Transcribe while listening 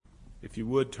If you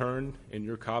would turn in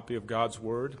your copy of God's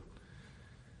Word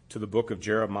to the book of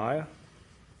Jeremiah.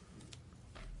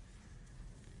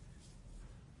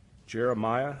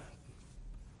 Jeremiah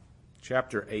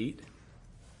chapter 8.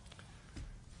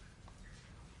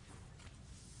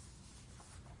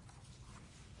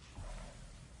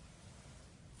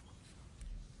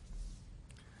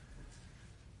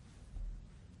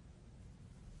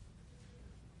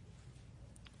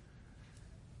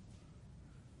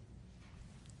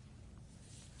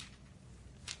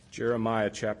 Jeremiah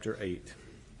chapter 8.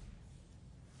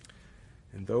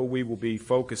 And though we will be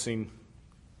focusing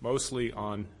mostly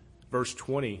on verse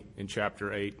 20 in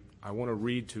chapter 8, I want to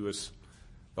read to us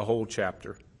the whole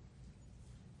chapter.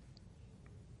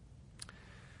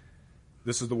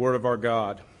 This is the word of our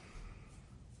God.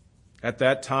 At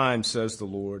that time, says the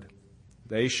Lord,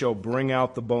 they shall bring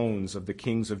out the bones of the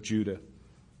kings of Judah,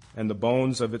 and the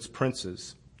bones of its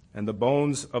princes, and the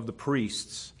bones of the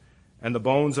priests, and the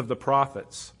bones of the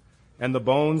prophets, and the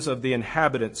bones of the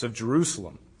inhabitants of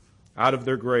Jerusalem out of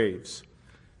their graves.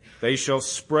 They shall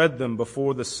spread them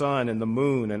before the sun and the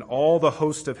moon and all the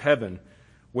host of heaven,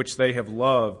 which they have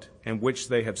loved and which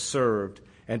they have served,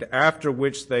 and after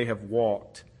which they have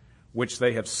walked, which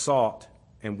they have sought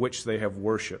and which they have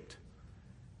worshipped.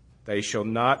 They shall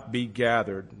not be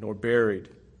gathered nor buried.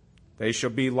 They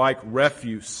shall be like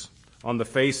refuse on the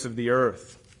face of the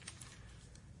earth.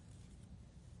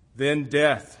 Then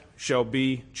death shall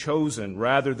be chosen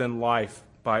rather than life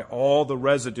by all the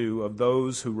residue of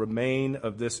those who remain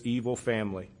of this evil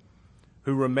family,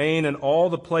 who remain in all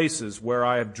the places where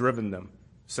I have driven them,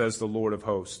 says the Lord of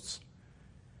hosts.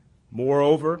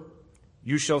 Moreover,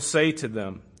 you shall say to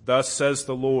them, thus says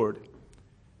the Lord,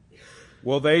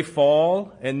 will they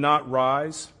fall and not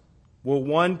rise? Will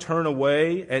one turn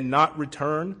away and not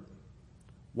return?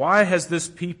 Why has this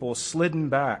people slidden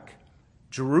back?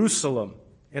 Jerusalem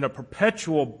in a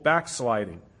perpetual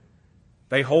backsliding.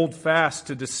 They hold fast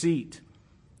to deceit.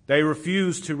 They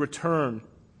refuse to return.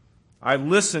 I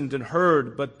listened and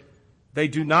heard, but they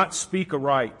do not speak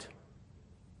aright.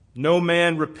 No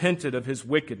man repented of his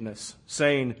wickedness,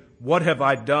 saying, what have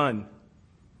I done?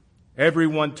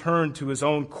 Everyone turned to his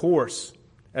own course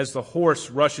as the horse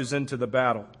rushes into the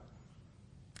battle.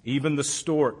 Even the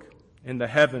stork in the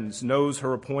heavens knows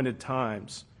her appointed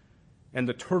times, and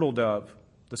the turtle dove,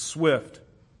 the swift,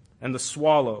 and the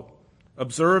swallow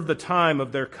observe the time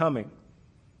of their coming.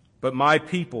 But my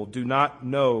people do not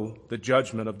know the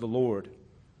judgment of the Lord.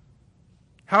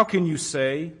 How can you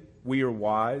say, we are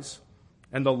wise,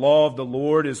 and the law of the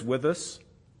Lord is with us?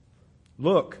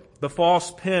 Look, the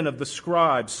false pen of the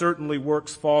scribe certainly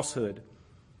works falsehood.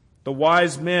 The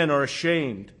wise men are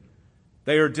ashamed.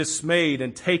 They are dismayed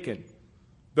and taken.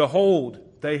 Behold,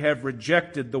 they have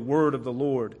rejected the word of the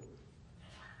Lord.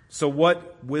 So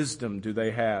what wisdom do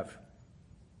they have?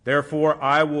 Therefore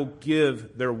I will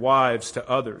give their wives to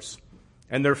others,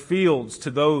 and their fields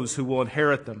to those who will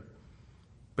inherit them.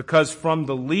 Because from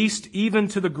the least even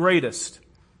to the greatest,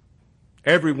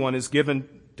 everyone is given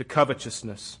to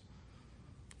covetousness.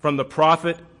 From the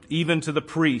prophet even to the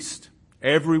priest,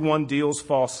 everyone deals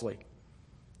falsely.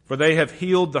 For they have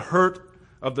healed the hurt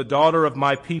of the daughter of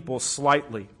my people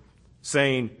slightly,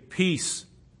 saying, peace,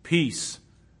 peace,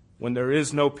 when there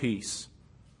is no peace.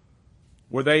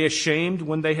 Were they ashamed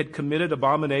when they had committed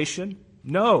abomination?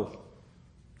 No,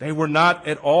 they were not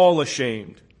at all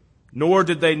ashamed, nor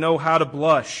did they know how to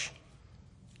blush.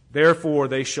 Therefore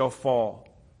they shall fall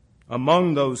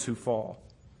among those who fall.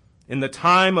 In the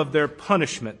time of their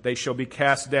punishment they shall be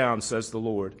cast down, says the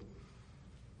Lord.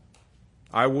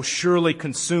 I will surely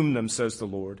consume them, says the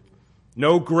Lord.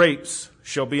 No grapes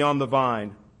shall be on the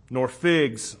vine, nor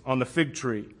figs on the fig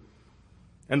tree.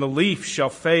 And the leaf shall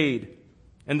fade,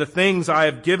 and the things I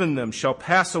have given them shall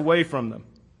pass away from them.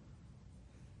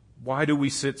 Why do we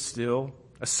sit still?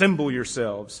 Assemble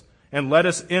yourselves, and let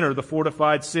us enter the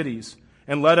fortified cities,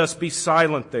 and let us be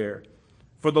silent there.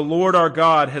 For the Lord our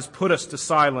God has put us to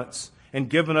silence, and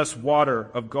given us water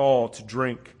of gall to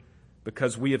drink,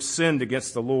 because we have sinned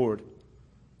against the Lord.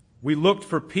 We looked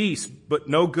for peace, but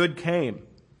no good came,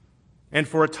 and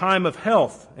for a time of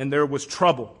health, and there was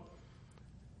trouble.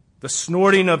 The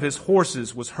snorting of his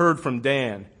horses was heard from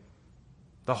Dan.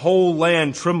 The whole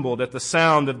land trembled at the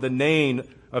sound of the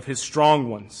neighing of his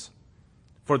strong ones.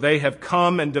 For they have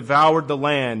come and devoured the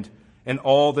land and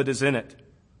all that is in it,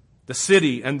 the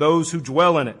city and those who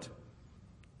dwell in it.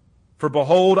 For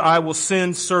behold, I will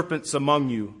send serpents among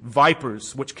you,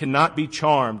 vipers which cannot be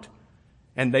charmed,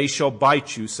 and they shall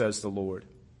bite you, says the Lord.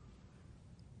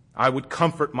 I would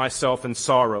comfort myself in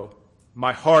sorrow.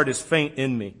 My heart is faint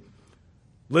in me.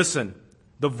 Listen,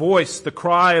 the voice, the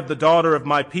cry of the daughter of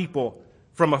my people,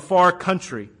 from a far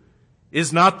country.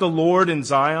 Is not the Lord in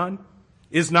Zion?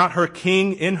 Is not her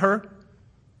king in her?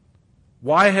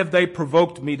 Why have they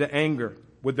provoked me to anger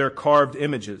with their carved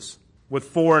images, with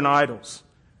foreign idols?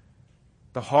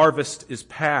 The harvest is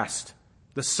past,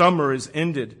 the summer is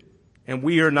ended, and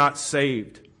we are not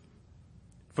saved.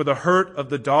 For the hurt of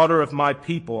the daughter of my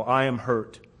people I am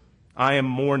hurt. I am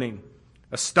mourning.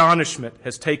 Astonishment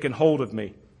has taken hold of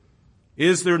me.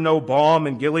 Is there no balm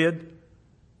in Gilead?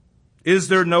 Is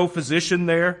there no physician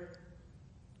there?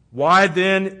 Why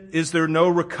then is there no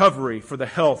recovery for the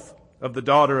health of the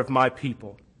daughter of my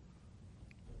people?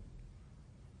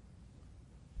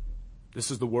 This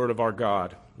is the word of our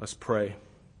God. Let's pray.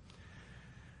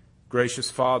 Gracious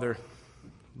Father,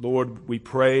 Lord, we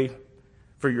pray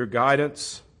for your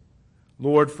guidance.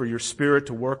 Lord, for your Spirit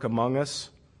to work among us.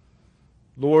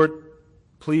 Lord,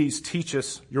 please teach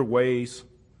us your ways.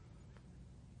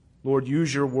 Lord,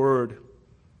 use your word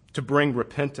to bring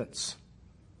repentance.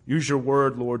 Use your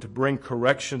word, Lord, to bring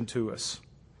correction to us.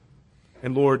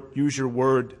 And Lord, use your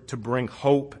word to bring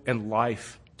hope and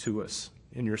life to us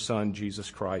in your Son, Jesus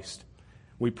Christ.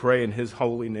 We pray in his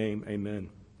holy name, amen.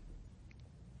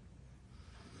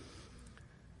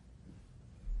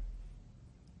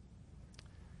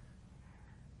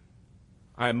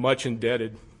 I am much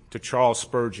indebted to Charles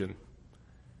Spurgeon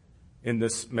in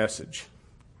this message.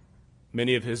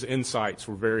 Many of his insights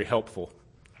were very helpful,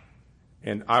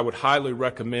 and I would highly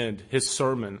recommend his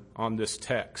sermon on this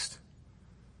text.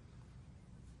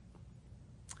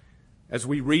 As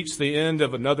we reach the end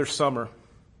of another summer,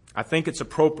 I think it's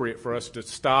appropriate for us to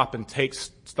stop and take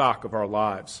stock of our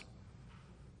lives.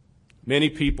 Many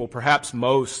people, perhaps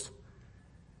most,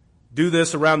 do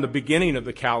this around the beginning of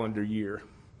the calendar year.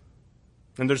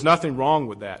 And there's nothing wrong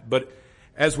with that. But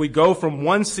as we go from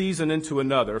one season into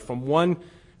another, from one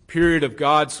period of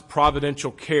God's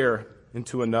providential care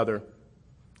into another,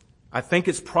 I think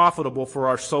it's profitable for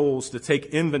our souls to take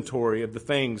inventory of the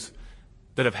things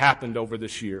that have happened over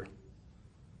this year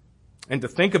and to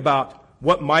think about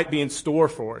what might be in store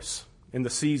for us in the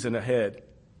season ahead.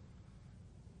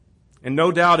 And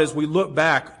no doubt as we look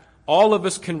back, all of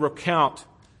us can recount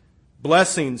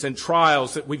blessings and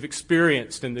trials that we've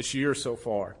experienced in this year so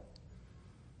far.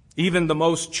 Even the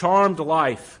most charmed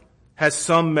life has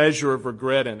some measure of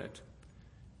regret in it.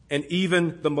 And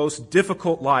even the most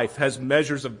difficult life has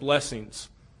measures of blessings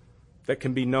that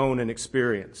can be known and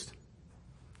experienced.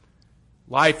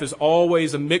 Life is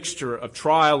always a mixture of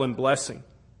trial and blessing.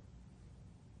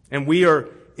 And we are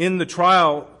in the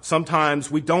trial, sometimes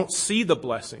we don't see the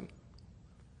blessing.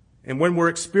 And when we're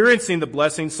experiencing the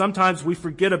blessing, sometimes we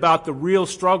forget about the real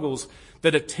struggles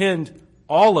that attend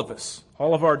all of us,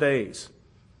 all of our days.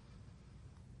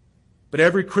 But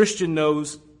every Christian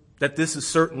knows that this is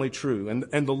certainly true.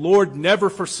 And the Lord never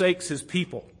forsakes his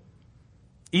people,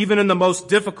 even in the most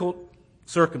difficult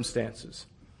circumstances.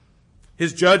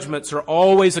 His judgments are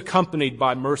always accompanied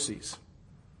by mercies.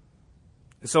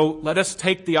 And so let us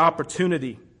take the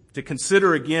opportunity to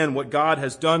consider again what God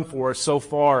has done for us so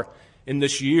far in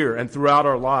this year and throughout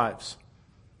our lives.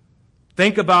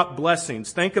 Think about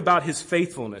blessings. Think about his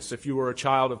faithfulness if you are a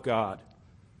child of God.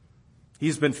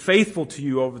 He's been faithful to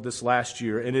you over this last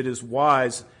year, and it is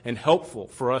wise and helpful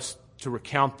for us to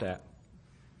recount that.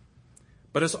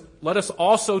 But let us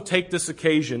also take this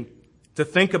occasion to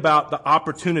think about the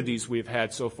opportunities we've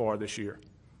had so far this year.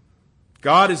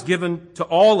 God has given to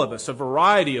all of us a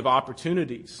variety of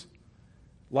opportunities.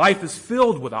 Life is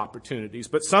filled with opportunities,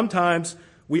 but sometimes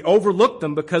we overlook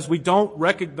them because we don't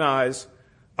recognize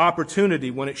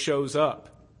opportunity when it shows up.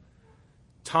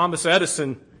 Thomas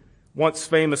Edison once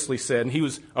famously said, and he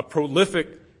was a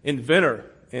prolific inventor,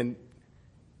 and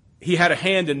he had a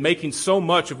hand in making so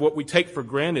much of what we take for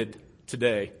granted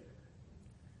today.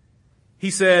 He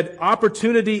said,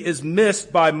 opportunity is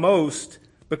missed by most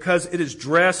because it is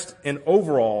dressed in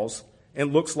overalls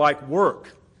and looks like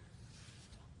work.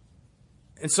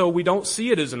 And so we don't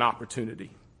see it as an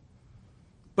opportunity.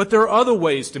 But there are other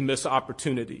ways to miss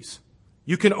opportunities.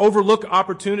 You can overlook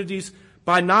opportunities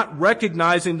by not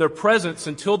recognizing their presence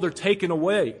until they're taken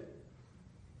away.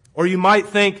 Or you might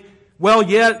think, well,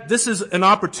 yeah, this is an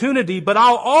opportunity, but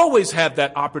I'll always have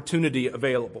that opportunity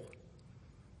available.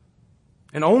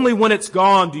 And only when it's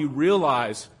gone do you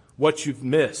realize what you've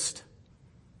missed.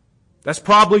 That's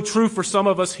probably true for some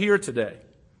of us here today.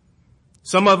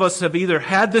 Some of us have either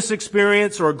had this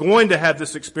experience or are going to have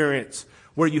this experience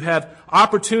where you have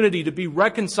opportunity to be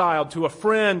reconciled to a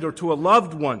friend or to a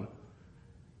loved one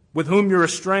with whom you're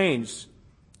estranged.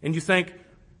 And you think,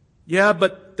 yeah,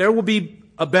 but there will be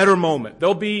a better moment.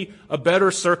 There'll be a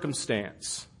better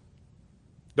circumstance.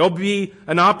 There'll be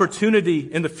an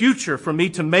opportunity in the future for me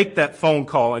to make that phone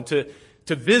call and to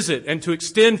visit and to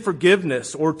extend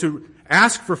forgiveness or to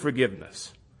ask for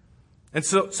forgiveness. And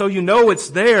so you know it's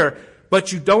there,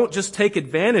 but you don't just take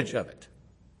advantage of it.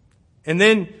 And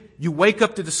then you wake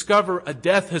up to discover a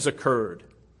death has occurred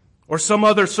or some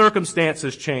other circumstance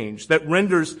has changed that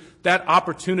renders that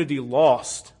opportunity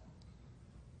lost.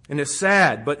 And it's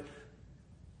sad, but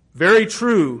very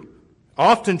true,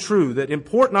 often true, that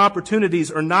important opportunities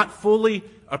are not fully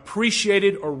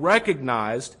appreciated or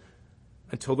recognized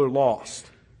until they're lost,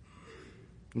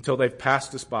 until they've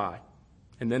passed us by.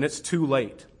 And then it's too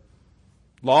late.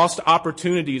 Lost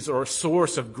opportunities are a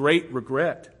source of great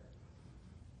regret.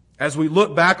 As we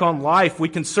look back on life, we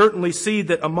can certainly see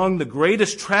that among the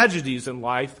greatest tragedies in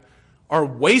life are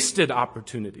wasted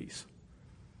opportunities.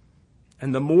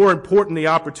 And the more important the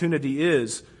opportunity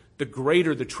is, the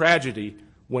greater the tragedy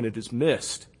when it is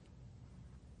missed.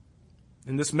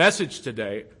 In this message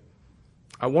today,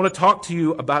 I want to talk to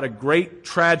you about a great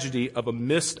tragedy of a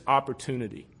missed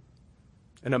opportunity.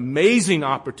 An amazing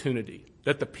opportunity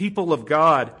that the people of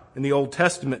God in the Old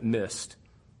Testament missed.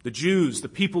 The Jews, the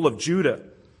people of Judah,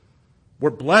 were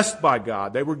blessed by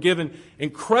God. They were given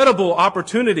incredible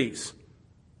opportunities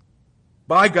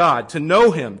by God to know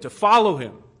Him, to follow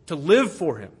Him, to live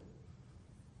for Him.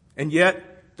 And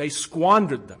yet they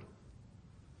squandered them.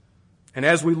 And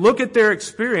as we look at their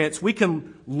experience, we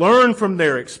can learn from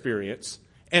their experience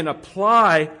and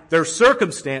apply their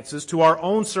circumstances to our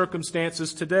own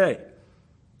circumstances today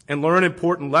and learn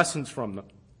important lessons from them.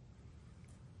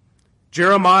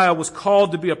 Jeremiah was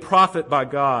called to be a prophet by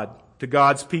God to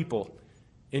God's people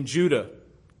in Judah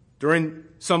during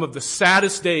some of the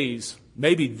saddest days,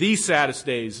 maybe the saddest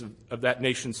days of that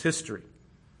nation's history.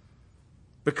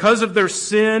 Because of their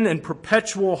sin and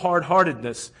perpetual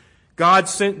hard-heartedness, God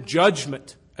sent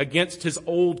judgment against His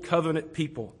old covenant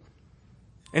people.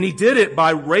 And He did it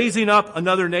by raising up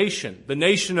another nation, the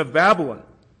nation of Babylon,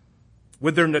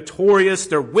 with their notorious,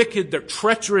 their wicked, their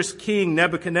treacherous king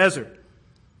Nebuchadnezzar.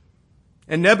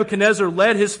 And Nebuchadnezzar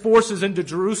led his forces into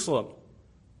Jerusalem,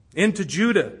 into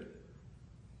Judah.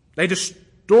 They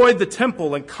destroyed the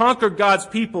temple and conquered God's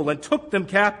people and took them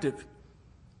captive.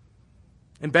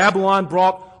 And Babylon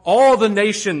brought all the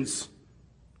nations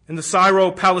in the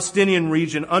Syro-Palestinian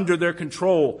region under their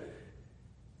control.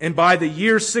 And by the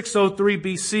year 603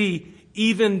 BC,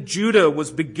 even Judah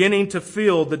was beginning to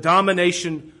feel the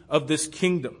domination of this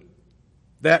kingdom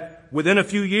that within a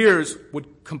few years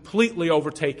would completely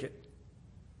overtake it.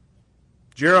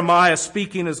 Jeremiah,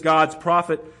 speaking as God's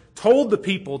prophet, told the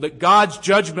people that God's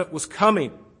judgment was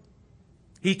coming.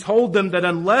 He told them that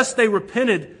unless they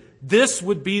repented, this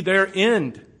would be their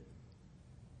end.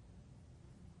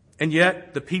 And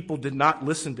yet the people did not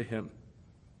listen to him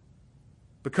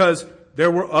because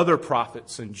there were other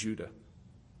prophets in Judah,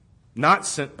 not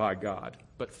sent by God,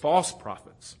 but false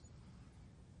prophets.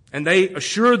 And they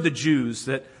assured the Jews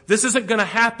that this isn't going to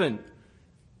happen.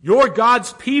 You're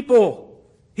God's people.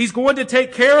 He's going to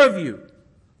take care of you.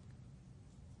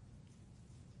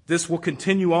 This will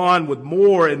continue on with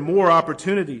more and more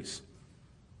opportunities.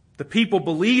 The people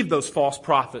believed those false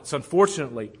prophets,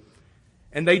 unfortunately,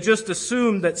 and they just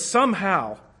assumed that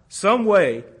somehow, some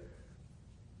way,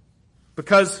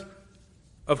 because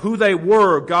of who they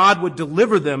were, God would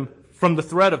deliver them from the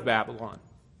threat of Babylon.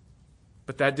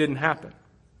 But that didn't happen.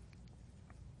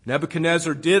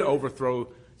 Nebuchadnezzar did overthrow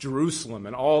Jerusalem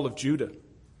and all of Judah.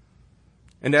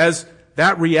 And as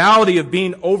that reality of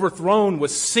being overthrown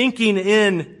was sinking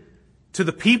in to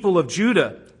the people of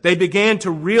Judah, they began to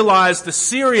realize the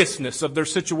seriousness of their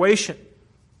situation.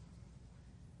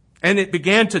 And it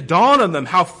began to dawn on them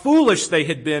how foolish they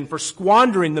had been for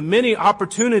squandering the many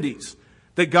opportunities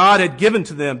that God had given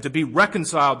to them to be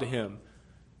reconciled to Him,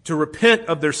 to repent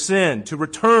of their sin, to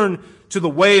return to the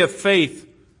way of faith,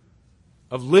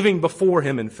 of living before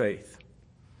Him in faith.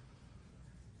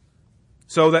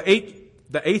 So the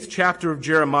eighth chapter of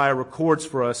Jeremiah records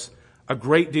for us a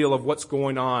great deal of what's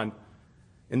going on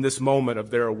in this moment of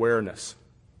their awareness.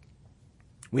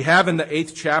 We have in the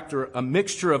 8th chapter a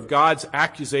mixture of God's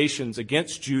accusations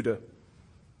against Judah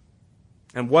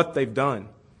and what they've done.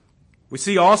 We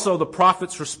see also the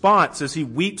prophet's response as he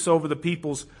weeps over the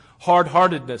people's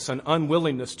hard-heartedness and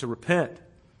unwillingness to repent.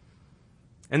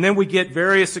 And then we get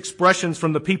various expressions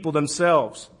from the people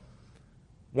themselves,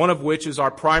 one of which is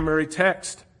our primary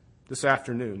text this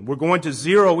afternoon. We're going to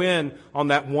zero in on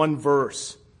that one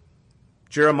verse,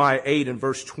 Jeremiah 8 and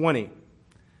verse 20.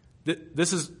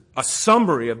 This is a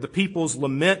summary of the people's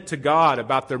lament to God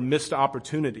about their missed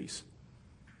opportunities.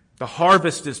 The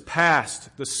harvest is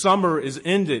past, the summer is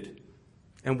ended,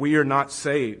 and we are not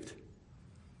saved.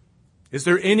 Is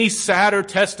there any sadder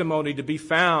testimony to be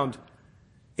found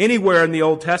anywhere in the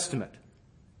Old Testament?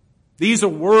 These are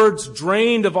words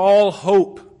drained of all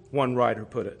hope, one writer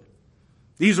put it.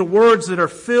 These are words that are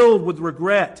filled with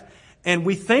regret, and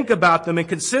we think about them and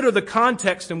consider the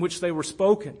context in which they were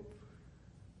spoken.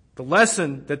 The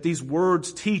lesson that these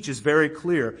words teach is very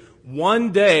clear.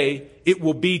 One day it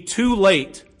will be too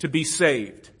late to be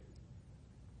saved.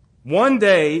 One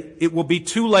day it will be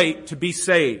too late to be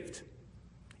saved.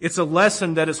 It's a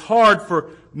lesson that is hard for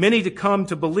many to come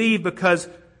to believe because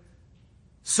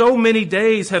so many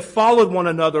days have followed one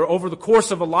another over the course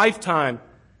of a lifetime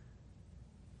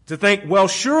to think, well,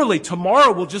 surely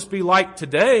tomorrow will just be like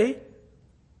today.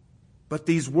 But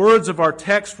these words of our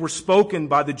text were spoken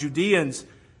by the Judeans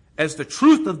as the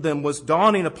truth of them was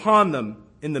dawning upon them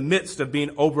in the midst of being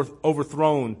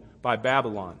overthrown by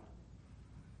Babylon.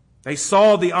 They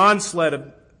saw the onslaught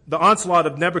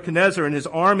of Nebuchadnezzar and his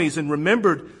armies and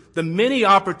remembered the many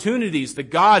opportunities that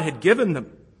God had given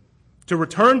them to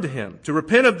return to Him, to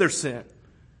repent of their sin.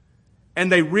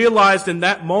 And they realized in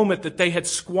that moment that they had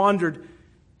squandered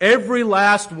every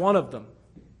last one of them.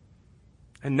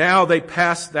 And now they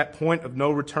passed that point of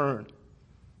no return.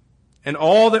 And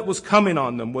all that was coming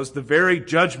on them was the very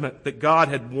judgment that God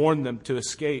had warned them to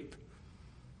escape.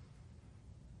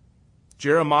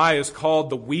 Jeremiah is called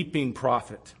the weeping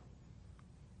prophet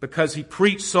because he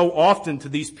preached so often to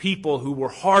these people who were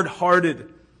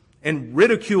hard-hearted and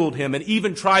ridiculed him and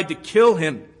even tried to kill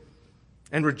him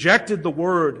and rejected the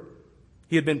word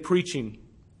he had been preaching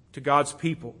to God's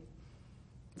people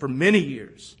for many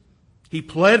years. He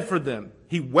pled for them.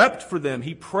 He wept for them.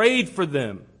 He prayed for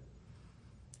them.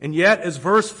 And yet, as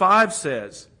verse 5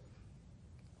 says,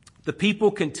 the people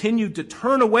continued to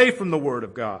turn away from the word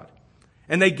of God.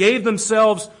 And they gave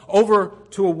themselves over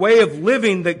to a way of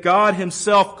living that God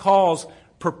Himself calls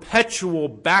perpetual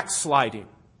backsliding.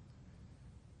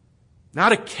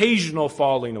 Not occasional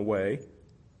falling away,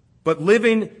 but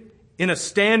living in a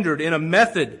standard, in a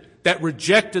method that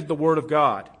rejected the Word of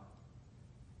God.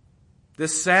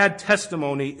 This sad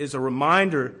testimony is a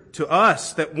reminder to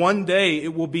us that one day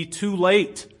it will be too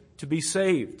late to be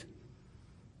saved.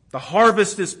 The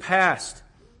harvest is past.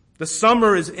 The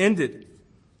summer is ended.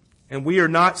 And we are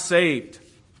not saved.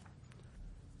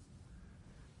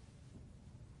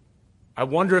 I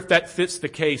wonder if that fits the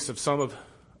case of some of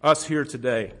us here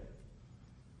today.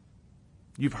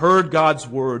 You've heard God's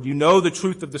word. You know the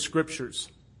truth of the Scriptures.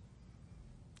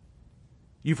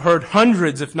 You've heard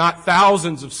hundreds, if not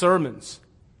thousands, of sermons.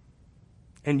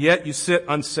 And yet you sit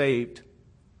unsaved.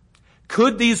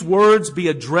 Could these words be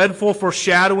a dreadful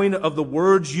foreshadowing of the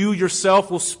words you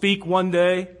yourself will speak one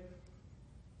day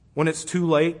when it's too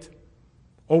late?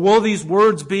 Or will these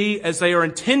words be, as they are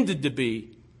intended to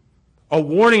be, a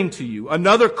warning to you,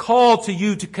 another call to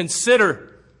you to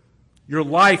consider your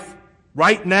life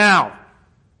right now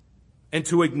and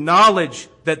to acknowledge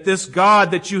that this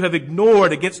God that you have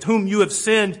ignored, against whom you have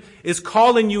sinned, is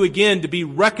calling you again to be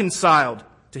reconciled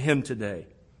to Him today?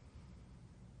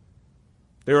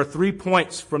 There are 3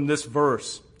 points from this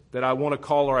verse that I want to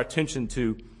call our attention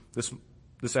to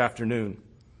this afternoon.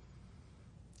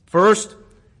 First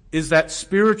is that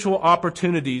spiritual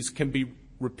opportunities can be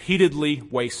repeatedly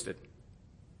wasted.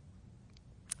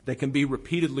 They can be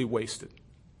repeatedly wasted.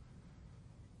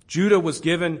 Judah was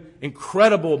given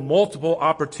incredible multiple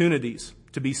opportunities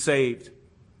to be saved.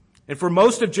 And for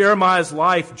most of Jeremiah's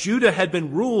life, Judah had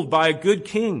been ruled by a good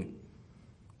king.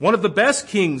 One of the best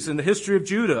kings in the history of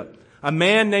Judah, a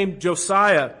man named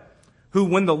Josiah, who,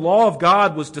 when the law of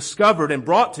God was discovered and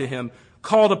brought to him,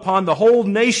 called upon the whole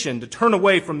nation to turn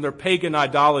away from their pagan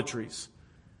idolatries,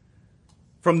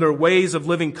 from their ways of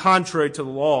living contrary to the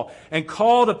law, and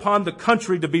called upon the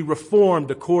country to be reformed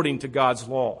according to God's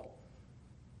law.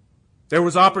 There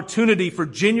was opportunity for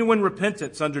genuine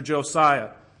repentance under Josiah,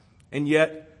 and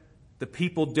yet the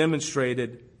people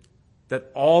demonstrated that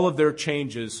all of their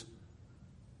changes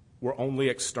were only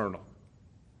external.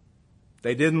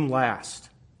 They didn't last.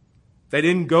 They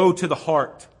didn't go to the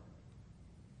heart.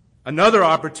 Another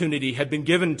opportunity had been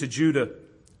given to Judah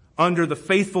under the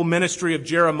faithful ministry of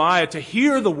Jeremiah to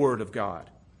hear the word of God.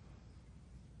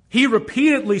 He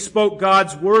repeatedly spoke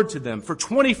God's word to them for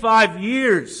 25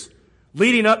 years,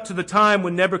 leading up to the time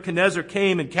when Nebuchadnezzar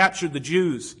came and captured the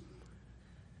Jews.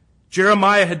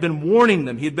 Jeremiah had been warning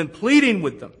them. He had been pleading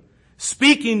with them,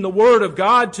 speaking the word of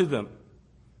God to them.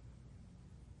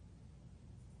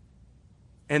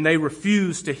 And they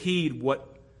refused to heed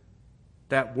what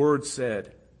that word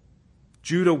said.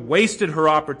 Judah wasted her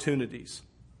opportunities.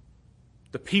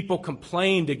 The people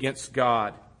complained against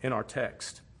God in our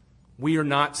text. We are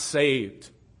not saved.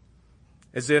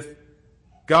 As if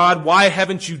God, why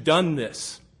haven't you done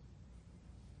this?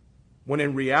 When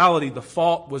in reality, the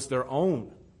fault was their own.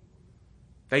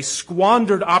 They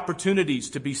squandered opportunities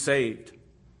to be saved.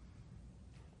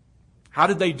 How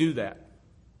did they do that?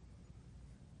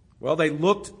 Well, they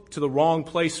looked to the wrong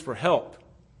place for help.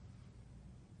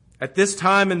 At this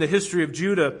time in the history of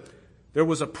Judah, there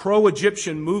was a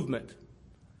pro-Egyptian movement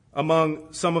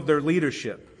among some of their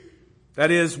leadership. That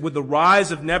is, with the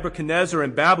rise of Nebuchadnezzar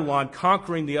and Babylon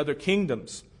conquering the other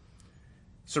kingdoms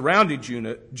surrounding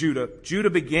Judah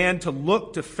began to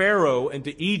look to Pharaoh and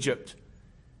to Egypt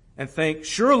and think,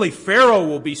 surely Pharaoh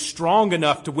will be strong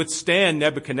enough to withstand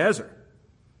Nebuchadnezzar.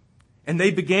 And they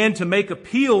began to make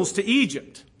appeals to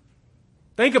Egypt.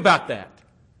 Think about that.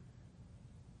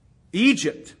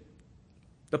 Egypt,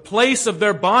 the place of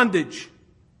their bondage,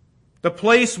 the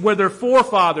place where their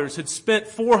forefathers had spent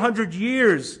 400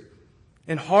 years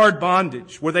in hard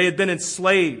bondage, where they had been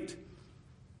enslaved.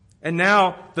 And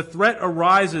now the threat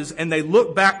arises and they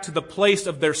look back to the place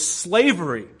of their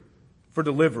slavery for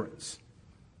deliverance.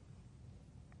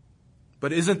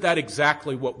 But isn't that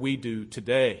exactly what we do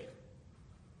today?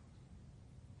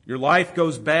 Your life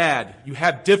goes bad. You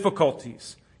have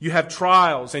difficulties. You have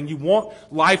trials, and you want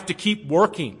life to keep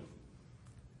working.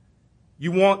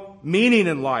 You want meaning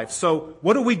in life. So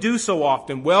what do we do so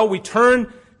often? Well, we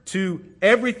turn to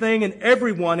everything and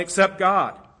everyone except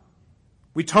God.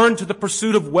 We turn to the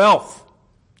pursuit of wealth,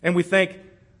 and we think,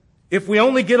 if we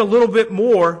only get a little bit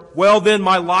more, well, then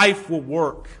my life will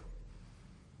work.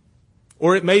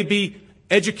 Or it may be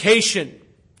education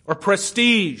or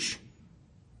prestige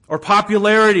or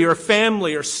popularity or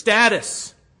family or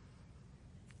status.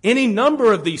 Any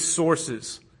number of these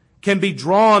sources can be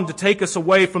drawn to take us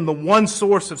away from the one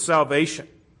source of salvation.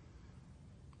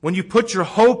 When you put your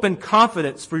hope and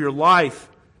confidence for your life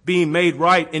being made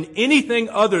right in anything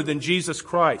other than Jesus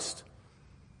Christ,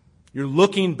 you're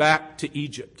looking back to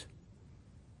Egypt,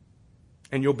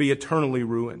 and you'll be eternally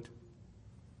ruined.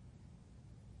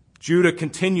 Judah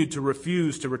continued to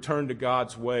refuse to return to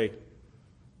God's way,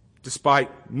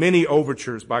 despite many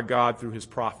overtures by God through his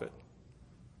prophet.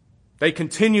 They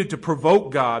continued to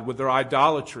provoke God with their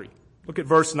idolatry. Look at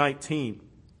verse 19.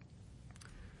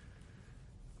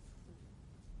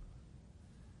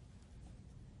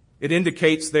 It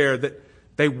indicates there that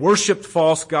they worshiped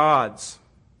false gods.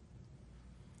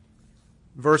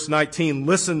 Verse 19,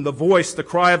 listen, the voice, the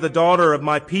cry of the daughter of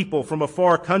my people from a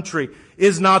far country.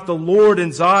 Is not the Lord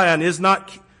in Zion? Is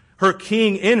not her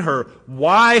king in her?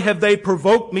 Why have they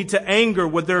provoked me to anger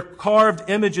with their carved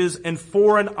images and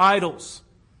foreign idols?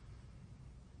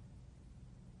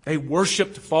 They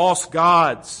worshiped false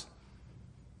gods.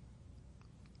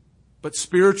 But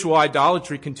spiritual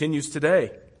idolatry continues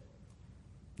today.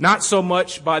 Not so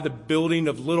much by the building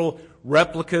of little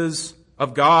replicas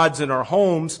of gods in our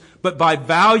homes, but by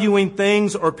valuing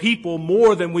things or people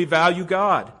more than we value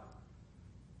God.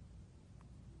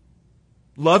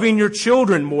 Loving your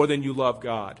children more than you love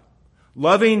God.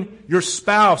 Loving your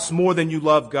spouse more than you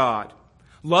love God.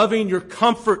 Loving your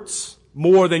comforts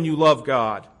more than you love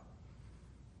God.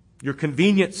 Your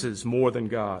conveniences more than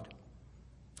God.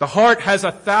 The heart has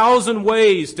 1,000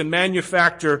 ways to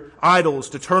manufacture idols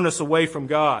to turn us away from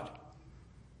God.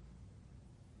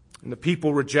 And the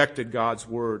people rejected God's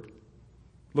word.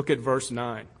 Look at verse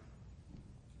 9.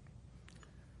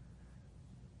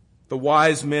 The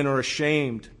wise men are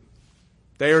ashamed.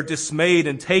 They are dismayed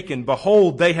and taken.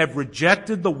 Behold, they have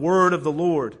rejected the word of the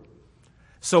Lord.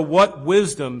 So what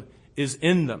wisdom is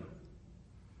in them?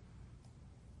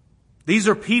 These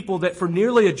are people that for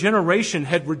nearly a generation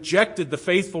had rejected the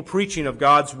faithful preaching of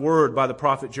God's word by the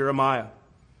prophet Jeremiah.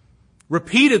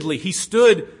 Repeatedly, he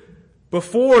stood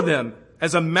before them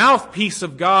as a mouthpiece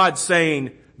of God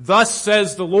saying, thus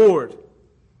says the Lord.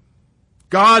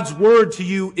 God's word to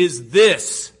you is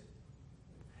this.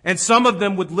 And some of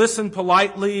them would listen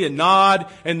politely and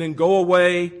nod and then go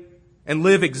away and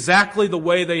live exactly the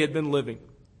way they had been living.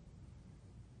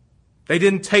 They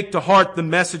didn't take to heart the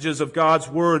messages of God's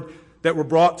word that were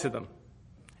brought to them.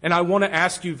 And I want to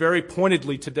ask you very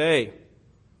pointedly today,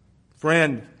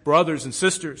 friend, brothers and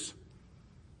sisters,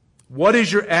 what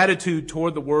is your attitude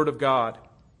toward the Word of God?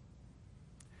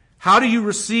 How do you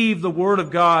receive the Word of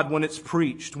God when it's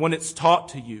preached, when it's taught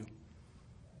to you?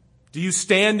 Do you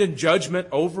stand in judgment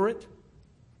over it?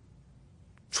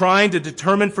 Trying to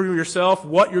determine for yourself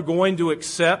what you're going to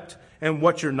accept and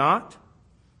what you're not?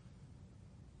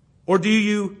 Or do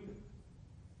you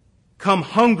come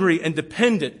hungry and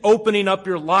dependent, opening up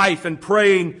your life and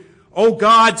praying, oh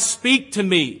God, speak to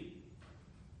me.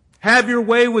 Have your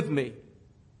way with me.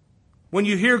 When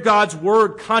you hear God's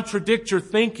word contradict your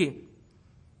thinking,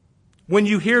 When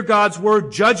you hear God's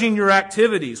word judging your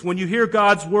activities, when you hear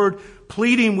God's word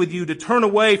pleading with you to turn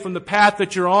away from the path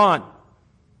that you're on,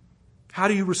 how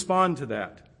do you respond to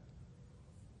that?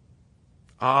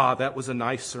 That was a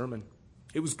nice sermon.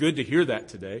 It was good to hear that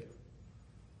today.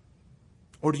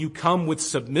 Or do you come with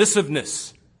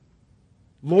submissiveness?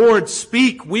 Lord,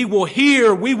 speak. We will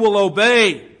hear. We will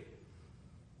obey.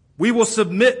 We will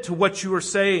submit to what you are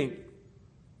saying.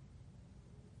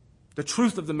 The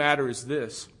truth of the matter is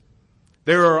this.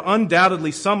 There are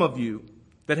undoubtedly some of you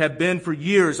that have been for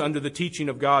years under the teaching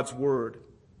of God's word.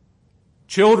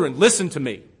 Children, listen to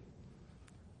me.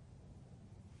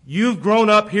 You've grown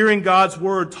up hearing God's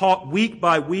word taught week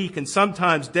by week and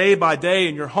sometimes day by day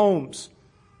in your homes.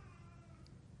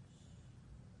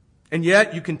 And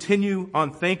yet you continue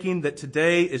on thinking that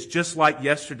today is just like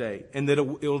yesterday and that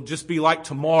it'll just be like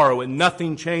tomorrow and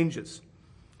nothing changes.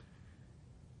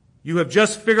 You have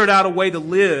just figured out a way to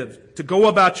live, to go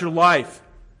about your life,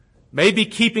 maybe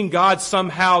keeping God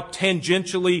somehow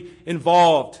tangentially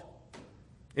involved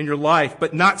in your life,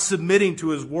 but not submitting to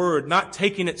His word, not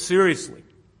taking it seriously.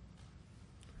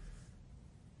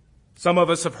 Some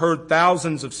of us have heard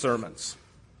thousands of sermons,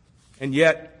 and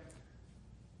yet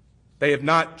they have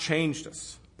not changed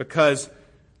us because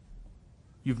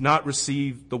you've not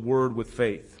received the word with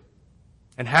faith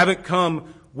and haven't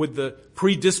come with the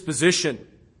predisposition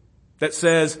that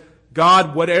says,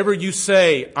 God, whatever you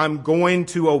say, I'm going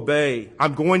to obey.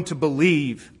 I'm going to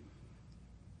believe.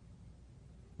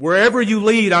 Wherever you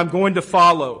lead, I'm going to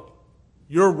follow.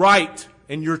 You're right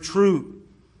and you're true.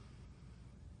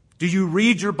 Do you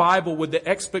read your Bible with the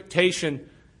expectation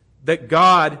that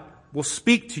God will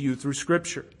speak to you through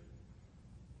Scripture?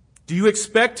 Do you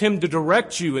expect Him to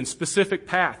direct you in specific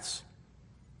paths?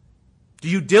 Do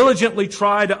you diligently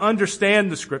try to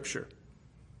understand the Scripture?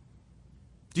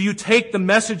 Do you take the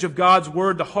message of God's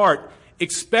Word to heart,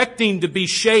 expecting to be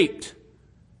shaped,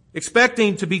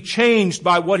 expecting to be changed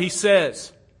by what He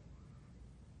says?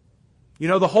 You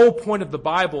know, the whole point of the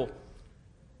Bible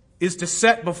is to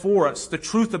set before us the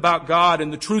truth about God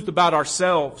and the truth about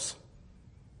ourselves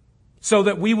so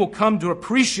that we will come to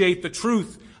appreciate the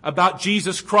truth about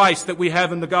Jesus Christ that we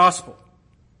have in the gospel.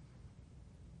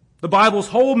 The Bible's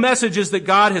whole message is that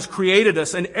God has created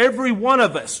us, and every one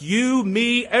of us, you,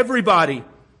 me, everybody,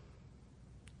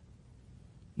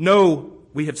 know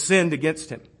we have sinned against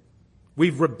Him.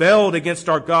 We've rebelled against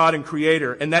our God and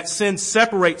Creator, and that sin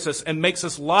separates us and makes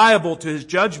us liable to His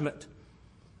judgment.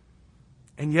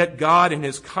 And yet God, in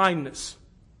His kindness,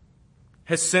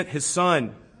 has sent His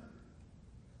Son.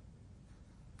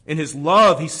 In His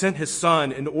love, He sent His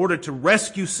Son in order to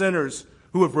rescue sinners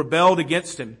who have rebelled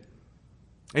against Him.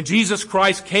 And Jesus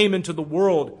Christ came into the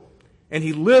world, and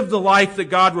He lived the life that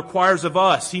God requires of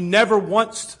us. He never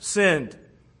once sinned.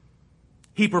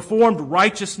 He performed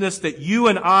righteousness that you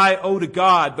and I owe to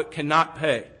God but cannot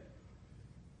pay.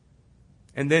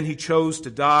 And then He chose to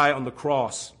die on the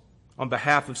cross on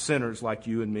behalf of sinners like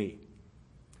you and me.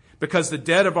 Because the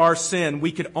debt of our sin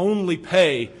we could only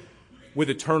pay with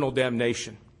eternal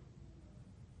damnation.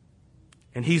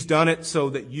 And He's done it so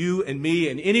that you and me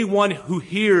and anyone who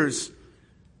hears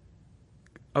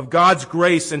of God's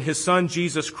grace and His Son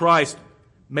Jesus Christ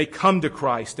may come to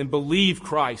Christ and believe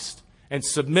Christ and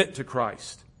submit to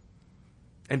Christ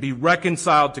and be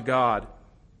reconciled to God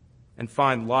and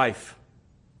find life.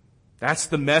 That's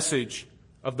the message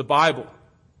of the Bible.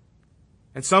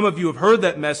 And some of you have heard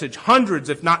that message hundreds,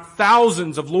 if not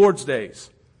thousands, of Lord's days.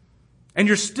 And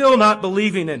you're still not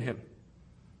believing in Him.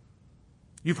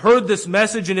 You've heard this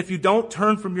message, and if you don't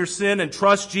turn from your sin and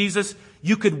trust Jesus,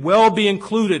 you could well be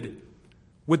included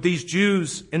with these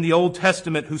Jews in the Old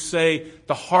Testament who say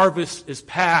the harvest is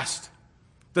past,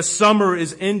 the summer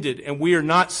is ended, and we are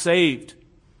not saved.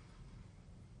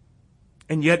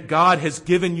 And yet God has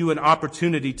given you an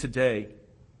opportunity today.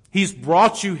 He's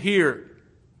brought you here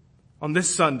on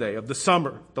this Sunday of the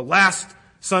summer, the last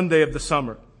Sunday of the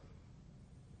summer,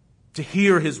 to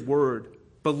hear His Word,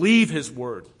 believe His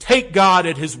Word, take God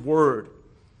at His Word.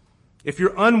 If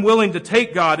you're unwilling to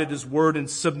take God at His Word and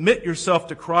submit yourself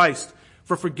to Christ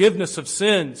for forgiveness of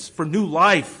sins, for new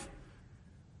life,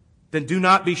 then do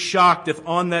not be shocked if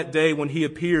on that day when He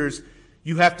appears,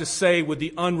 you have to say with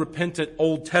the unrepentant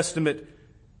Old Testament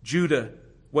Judah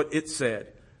what it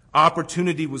said.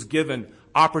 Opportunity was given.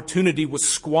 Opportunity was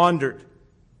squandered.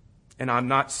 And I'm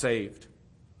not saved.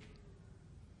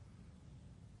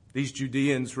 These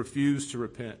Judeans refused to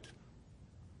repent.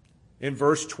 In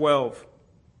verse 12,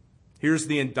 here's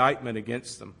the indictment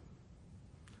against them.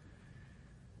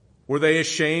 Were they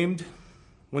ashamed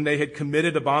when they had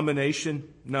committed abomination?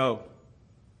 No.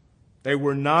 They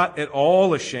were not at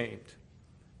all ashamed.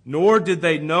 nor did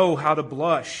they know how to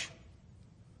blush.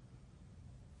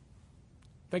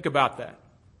 Think about that.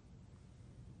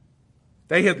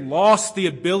 They had lost the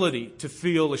ability to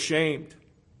feel ashamed,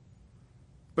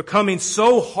 becoming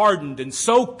so hardened and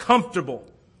so comfortable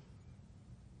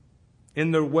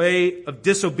in their way of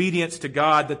disobedience to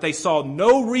God that they saw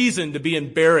no reason to be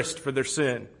embarrassed for their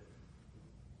sin.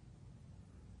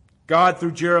 God,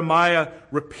 through Jeremiah,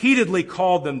 repeatedly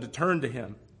called them to turn to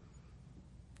Him,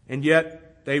 and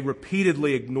yet they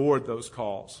repeatedly ignored those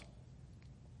calls.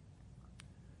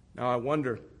 Now I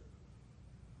wonder,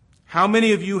 how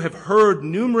many of you have heard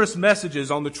numerous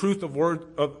messages on the truth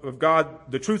of God,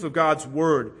 the truth of God's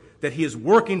Word, that He is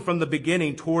working from the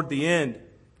beginning toward the end?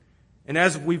 And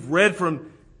as we've read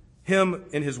from Him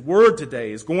in His Word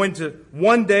today, is going to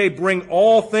one day bring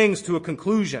all things to a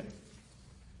conclusion.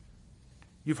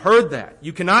 You've heard that.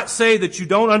 You cannot say that you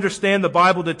don't understand the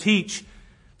Bible to teach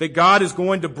that God is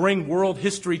going to bring world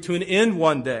history to an end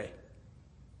one day.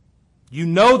 You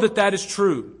know that that is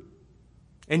true.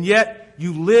 And yet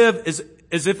you live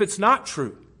as if it's not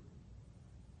true.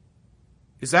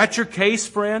 Is that your case,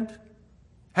 friend?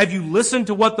 Have you listened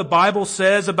to what the Bible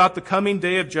says about the coming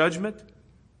day of judgment?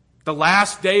 The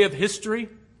last day of history?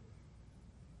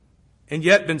 And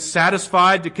yet been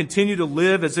satisfied to continue to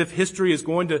live as if history is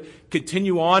going to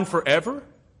continue on forever?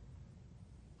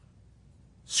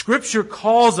 Scripture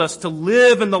calls us to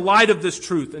live in the light of this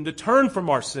truth and to turn from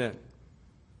our sin,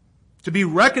 to be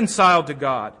reconciled to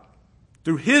God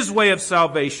through His way of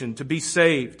salvation, to be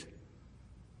saved.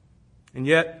 And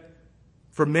yet,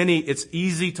 for many, it's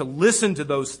easy to listen to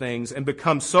those things and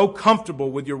become so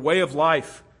comfortable with your way of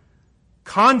life,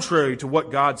 contrary to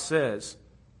what God says,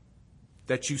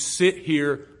 that you sit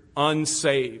here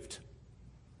unsaved.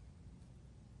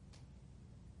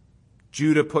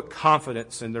 Judah put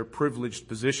confidence in their privileged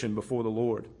position before the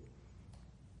Lord.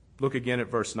 Look again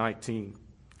at verse 19.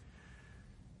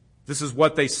 This is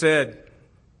what they said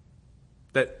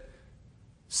that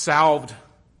salved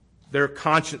their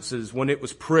consciences when it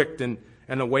was pricked and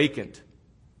awakened.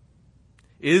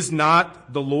 Is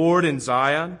not the Lord in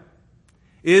Zion?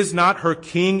 Is not her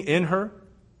king in her?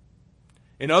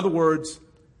 In other words,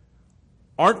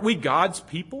 aren't we God's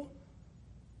people?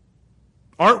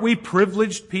 Aren't we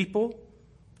privileged people?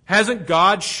 Hasn't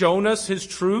God shown us His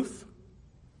truth?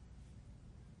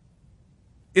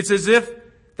 It's as if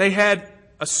they had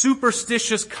a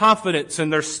superstitious confidence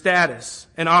in their status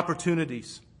and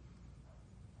opportunities.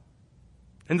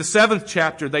 In the 7th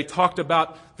chapter, they talked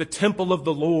about the temple of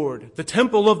the Lord. The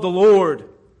temple of the Lord.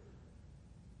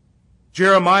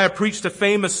 Jeremiah preached a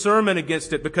famous sermon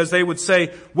against it because they would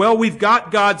say, well, we've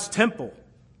got God's temple.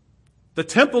 The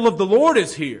temple of the Lord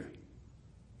is here.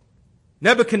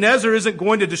 Nebuchadnezzar isn't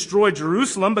going to destroy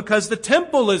Jerusalem because the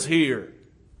temple is here.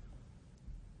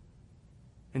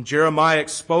 And Jeremiah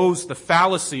exposed the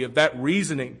fallacy of that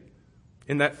reasoning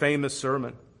in that famous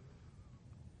sermon.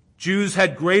 Jews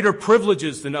had greater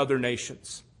privileges than other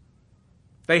nations.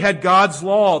 They had God's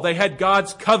law. They had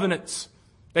God's covenants.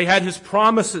 They had His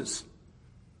promises.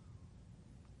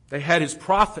 They had His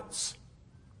prophets.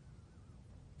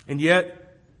 And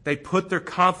yet, they put their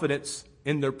confidence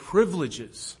in their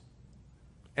privileges.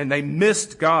 And they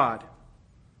missed God.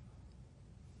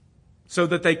 So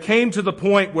that they came to the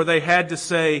point where they had to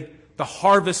say, the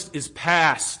harvest is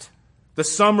past. The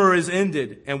summer is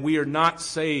ended, and we are not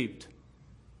saved.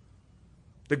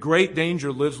 The great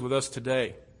danger lives with us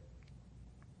today.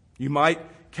 You might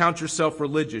count yourself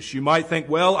religious. You might think,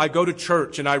 well, I go to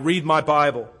church and I read my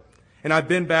Bible and I've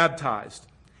been baptized.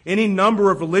 Any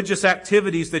number of religious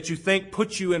activities that you think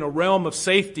put you in a realm of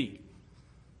safety,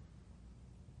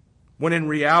 when in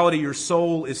reality your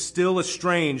soul is still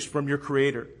estranged from your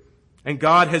Creator. And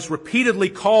God has repeatedly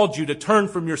called you to turn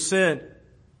from your sin,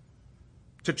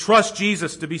 to trust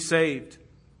Jesus to be saved.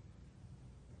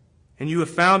 And you have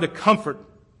found a comfort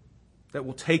that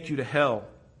will take you to hell.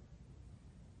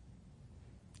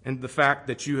 And the fact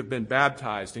that you have been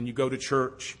baptized and you go to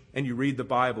church and you read the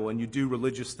Bible and you do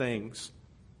religious things.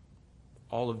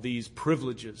 All of these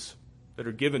privileges that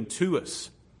are given to us.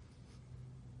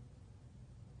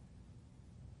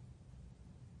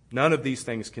 None of these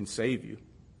things can save you.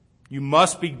 You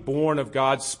must be born of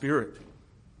God's Spirit.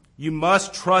 You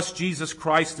must trust Jesus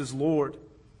Christ as Lord.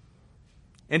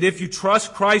 And if you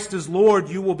trust Christ as Lord,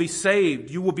 you will be saved.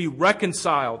 You will be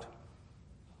reconciled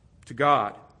to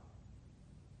God.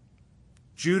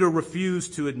 Judah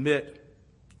refused to admit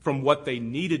from what they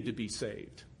needed to be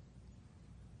saved.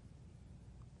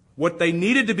 What they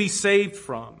needed to be saved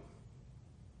from,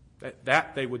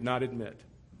 that they would not admit.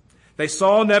 They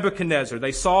saw Nebuchadnezzar.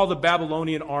 They saw the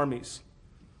Babylonian armies.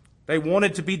 They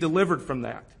wanted to be delivered from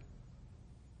that.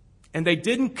 And they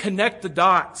didn't connect the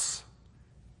dots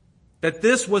that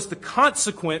this was the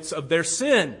consequence of their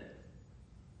sin.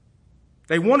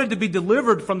 They wanted to be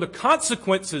delivered from the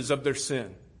consequences of their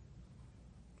sin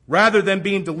rather than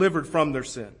being delivered from their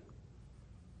sin.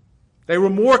 They were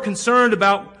more concerned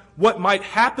about what might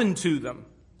happen to them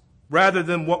rather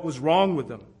than what was wrong with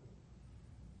them.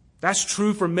 That's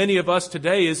true for many of us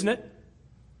today, isn't it?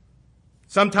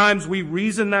 Sometimes we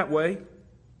reason that way.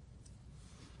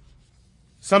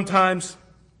 Sometimes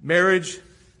marriage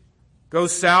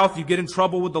goes south. You get in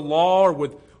trouble with the law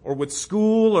or with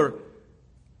school,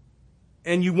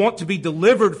 and you want to be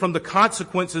delivered from the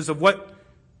consequences of what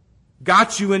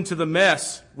got you into the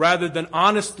mess rather than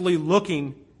honestly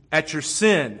looking at your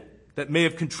sin that may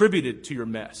have contributed to your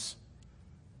mess.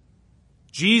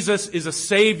 Jesus is a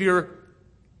Savior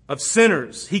of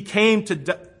sinners. He came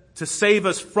to save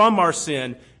us from our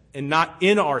sin and not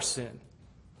in our sin.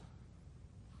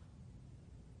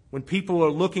 When people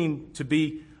are looking to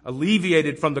be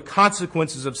alleviated from the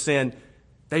consequences of sin,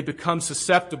 they become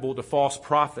susceptible to false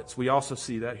prophets. We also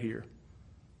see that here.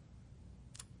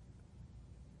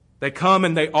 They come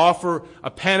and they offer a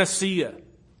panacea.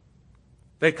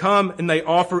 They come and they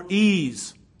offer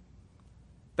ease.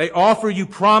 They offer you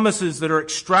promises that are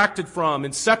extracted from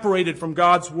and separated from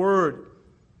God's Word.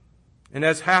 And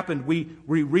as happened, we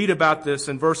read about this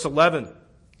in verse 11.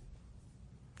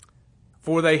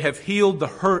 For they have healed the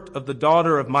hurt of the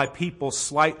daughter of my people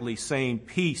slightly, saying,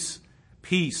 peace,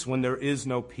 peace, when there is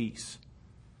no peace.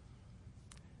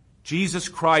 Jesus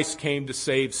Christ came to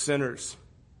save sinners.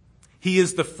 He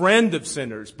is the friend of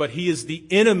sinners, but He is the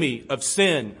enemy of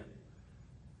sin.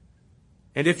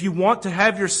 And if you want to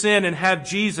have your sin and have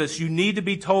Jesus, you need to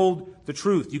be told the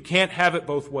truth. You can't have it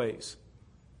both ways.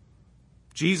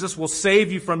 Jesus will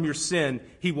save you from your sin.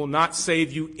 He will not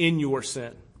save you in your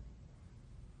sin.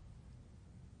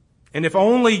 And if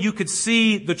only you could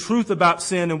see the truth about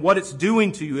sin and what it's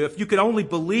doing to you, if you could only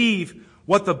believe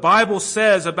what the Bible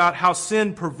says about how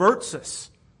sin perverts us,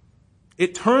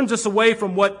 it turns us away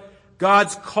from what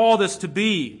God's called us to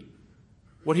be,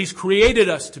 what He's created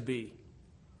us to be.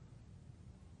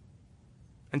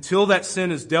 Until that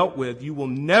sin is dealt with, you will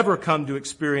never come to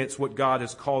experience what God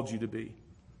has called you to be.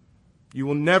 You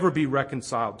will never be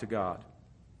reconciled to God.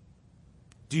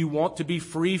 Do you want to be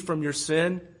free from your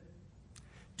sin?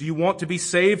 Do you want to be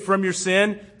saved from your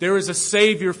sin? There is a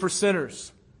Savior for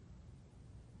sinners.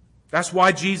 That's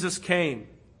why Jesus came.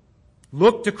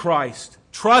 Look to Christ,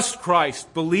 trust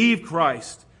Christ, believe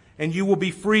Christ, and you will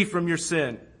be free from your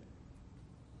sin.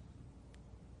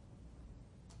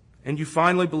 And you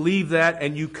finally believe that,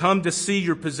 and you come to see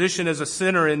your position as a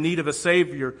sinner in need of a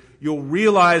Savior, you'll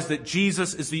realize that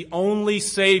Jesus is the only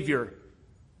Savior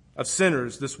of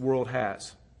sinners this world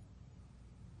has.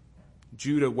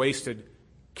 Judah wasted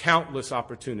countless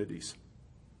opportunities.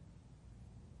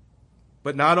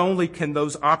 But not only can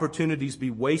those opportunities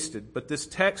be wasted, but this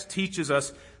text teaches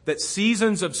us that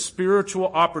seasons of spiritual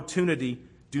opportunity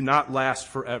do not last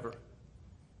forever.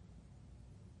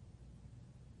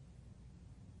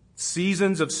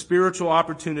 Seasons of spiritual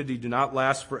opportunity do not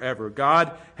last forever.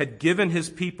 God had given His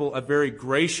people a very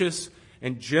gracious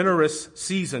and generous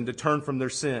season to turn from their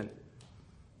sin.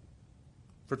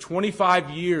 For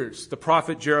 25 years, the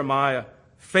prophet Jeremiah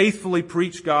faithfully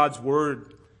preached God's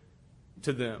word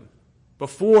to them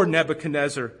before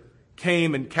Nebuchadnezzar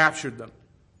came and captured them.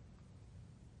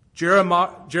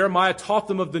 Jeremiah taught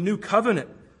them of the new covenant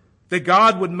that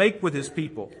God would make with His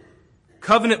people.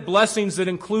 Covenant blessings that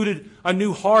included a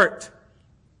new heart,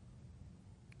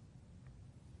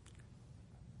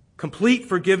 complete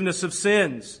forgiveness of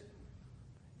sins.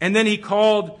 And then he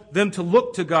called them to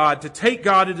look to God, to take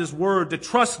God at His word, to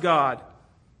trust God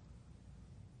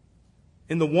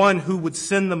in the one who would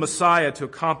send the Messiah to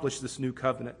accomplish this new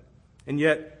covenant. And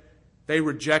yet they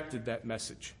rejected that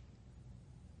message.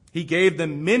 He gave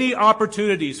them many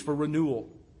opportunities for renewal.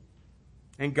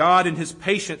 And God, in His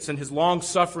patience and His long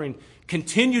suffering,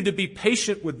 continued to be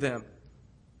patient with them.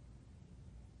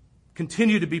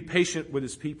 Continue to be patient with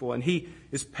His people. And He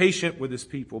is patient with His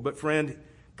people. But friend,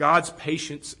 God's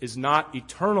patience is not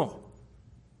eternal.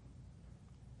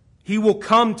 He will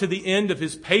come to the end of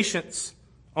His patience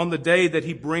on the day that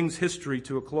He brings history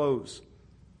to a close.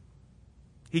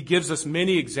 He gives us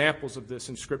many examples of this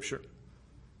in Scripture.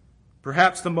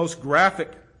 Perhaps the most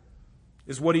graphic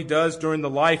is what He does during the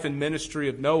life and ministry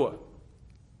of Noah.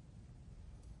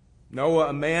 Noah,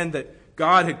 a man that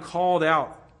God had called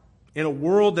out in a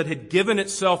world that had given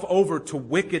itself over to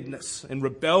wickedness and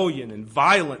rebellion and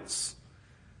violence.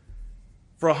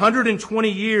 For 120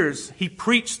 years, he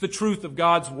preached the truth of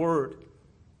God's word.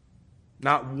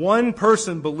 Not one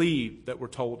person believed that we're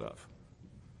told of.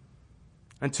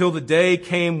 until the day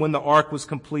came when the ark was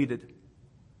completed.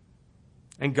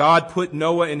 And God put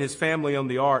Noah and his family on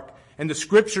the ark. And the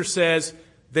scripture says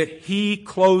that he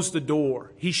closed the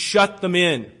door. He shut them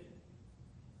in.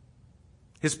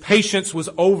 His patience was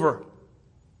over.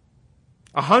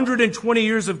 120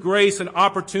 years of grace and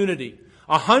opportunity.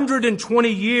 120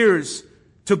 years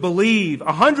to believe.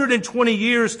 120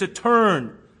 years to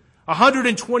turn.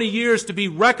 120 years to be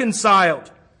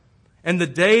reconciled. And the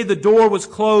day the door was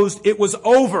closed, it was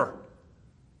over.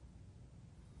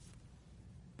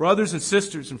 Brothers and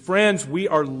sisters and friends, we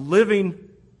are living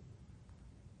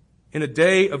in a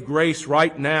day of grace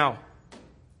right now.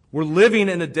 We're living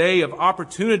in a day of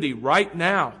opportunity right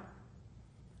now.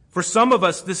 For some of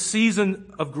us, this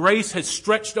season of grace has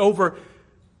stretched over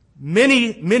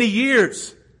many, many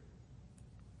years.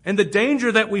 And the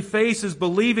danger that we face is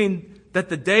believing that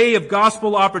the day of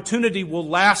gospel opportunity will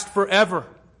last forever.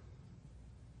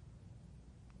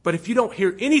 But if you don't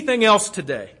hear anything else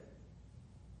today,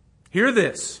 hear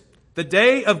this. The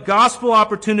day of gospel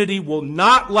opportunity will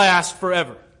not last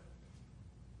forever.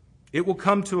 It will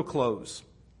come to a close.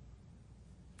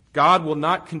 God will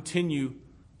not continue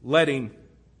letting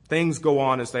things go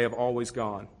on as they have always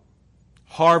gone.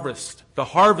 The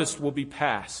harvest will be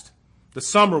past. The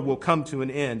summer will come to an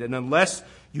end. And unless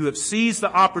you have seized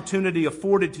the opportunity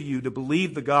afforded to you to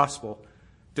believe the gospel,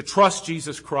 to trust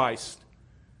Jesus Christ,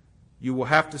 you will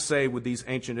have to say with these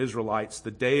ancient Israelites,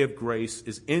 the day of grace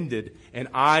is ended and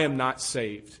I am not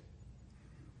saved.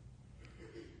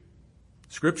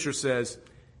 Scripture says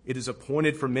it is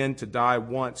appointed for men to die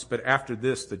once, but after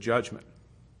this, the judgment.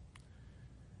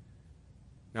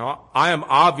 Now, I am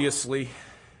obviously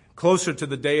closer to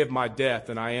the day of my death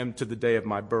than I am to the day of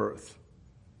my birth.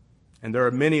 And there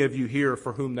are many of you here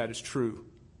for whom that is true.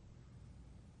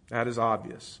 That is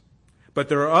obvious. But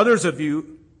there are others of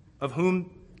you of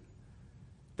whom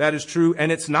that is true,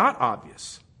 and it's not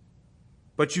obvious.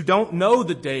 But you don't know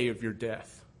the day of your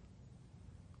death.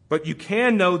 But you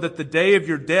can know that the day of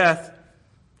your death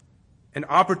and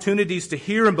opportunities to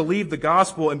hear and believe the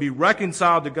gospel and be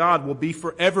reconciled to God will be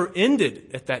forever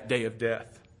ended at that day of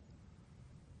death.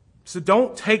 So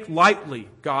don't take lightly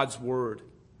God's word.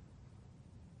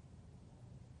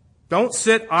 Don't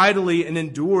sit idly and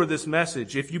endure this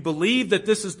message. If you believe that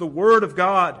this is the word of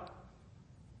God,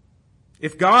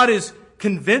 if God is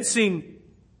convincing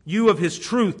you of his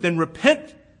truth, then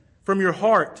repent from your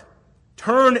heart.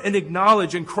 Turn and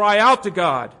acknowledge and cry out to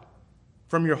God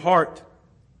from your heart.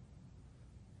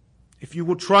 If you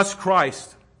will trust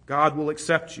Christ, God will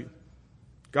accept you.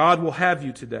 God will have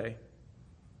you today.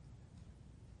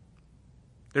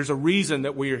 There's a reason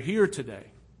that we are here today.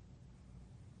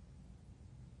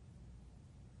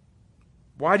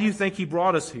 Why do you think he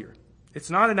brought us here? It's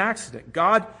not an accident.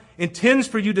 God intends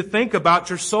for you to think about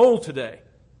your soul today.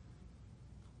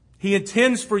 He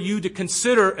intends for you to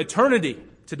consider eternity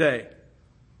today.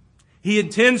 He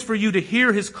intends for you to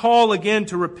hear his call again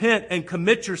to repent and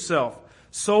commit yourself,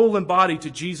 soul and body, to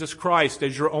Jesus Christ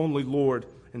as your only Lord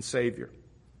and Savior.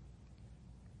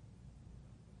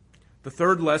 The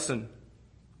third lesson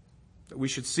that we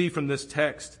should see from this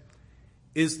text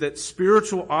is that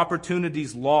spiritual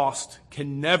opportunities lost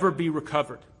can never be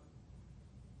recovered.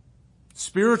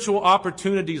 Spiritual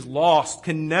opportunities lost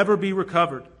can never be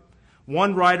recovered.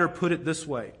 One writer put it this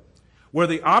way: where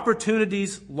the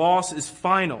opportunities loss is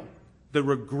final, the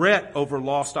regret over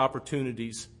lost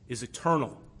opportunities is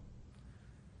eternal.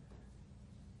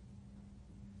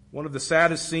 One of the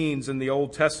saddest scenes in the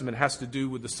Old Testament has to do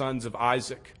with the sons of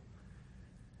Isaac,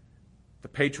 the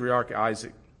patriarch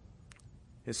Isaac,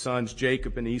 his sons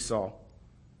Jacob and Esau.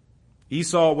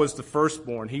 Esau was the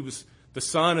firstborn. He was the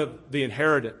son of the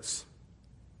inheritance.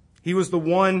 He was the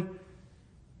one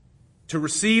to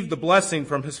receive the blessing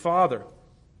from his father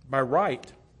by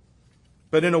right.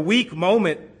 But in a weak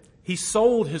moment, he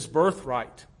sold his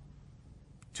birthright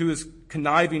to his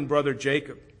conniving brother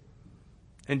Jacob.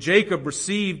 And Jacob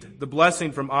received the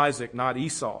blessing from Isaac, not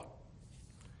Esau.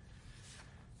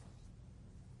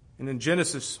 And in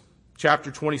Genesis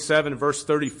chapter 27, verse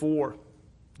 34,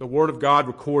 the Word of God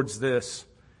records this: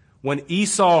 when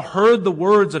Esau heard the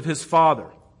words of his father,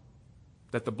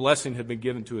 that the blessing had been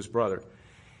given to his brother,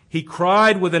 he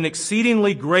cried with an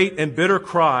exceedingly great and bitter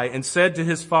cry and said to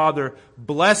his father,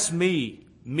 "Bless me,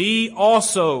 me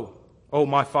also, O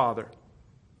my father."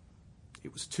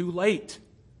 It was too late.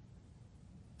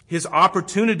 His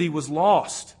opportunity was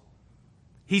lost.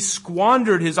 He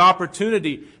squandered his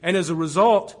opportunity and as a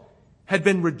result had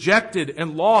been rejected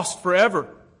and lost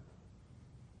forever.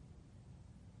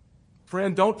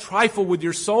 Friend, don't trifle with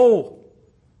your soul.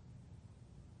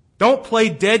 Don't play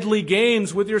deadly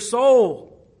games with your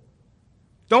soul.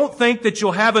 Don't think that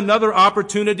you'll have another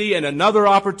opportunity and another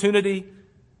opportunity.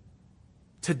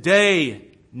 Today,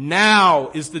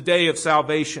 now is the day of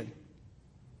salvation.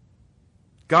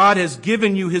 God has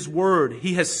given you His Word.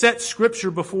 He has set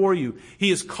Scripture before you. He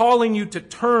is calling you to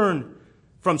turn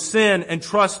from sin and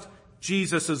trust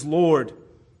Jesus as Lord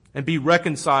and be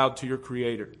reconciled to your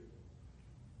Creator.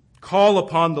 Call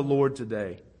upon the Lord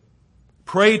today.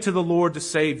 Pray to the Lord to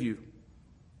save you.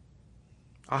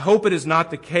 I hope it is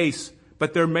not the case,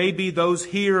 but there may be those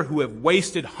here who have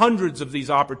wasted hundreds of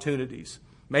these opportunities,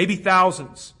 maybe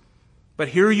thousands. But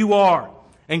here you are,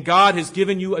 and God has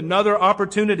given you another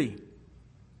opportunity.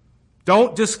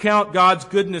 Don't discount God's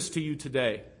goodness to you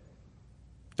today.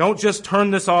 Don't just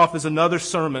turn this off as another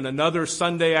sermon, another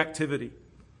Sunday activity.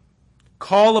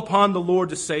 Call upon the Lord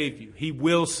to save you. He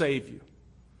will save you.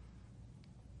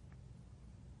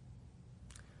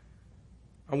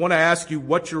 I want to ask you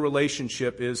what your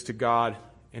relationship is to God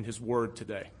and His Word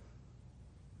today.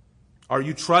 Are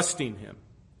you trusting Him?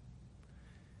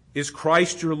 Is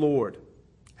Christ your Lord?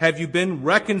 Have you been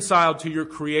reconciled to your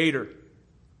Creator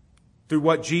through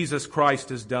what Jesus Christ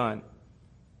has done?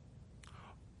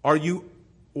 Are you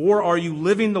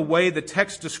living the way the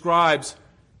text describes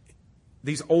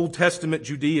these Old Testament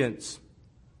Judeans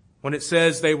when it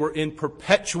says they were in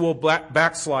perpetual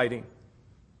backsliding,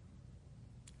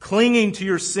 clinging to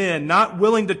your sin, not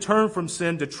willing to turn from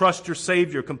sin to trust your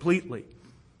Savior completely?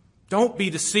 Don't be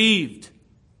deceived.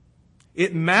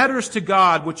 It matters to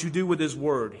God what you do with His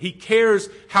Word. He cares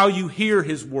how you hear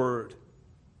His Word.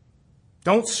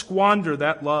 Don't squander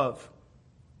that love.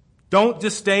 Don't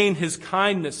disdain His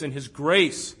kindness and His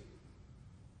grace,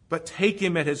 but take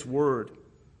Him at His word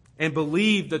and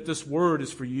believe that this word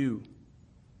is for you.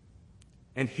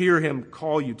 And hear Him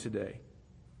call you today.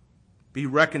 Be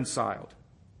reconciled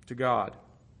to God.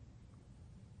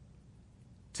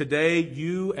 Today,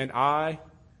 you and I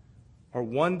are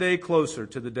one day closer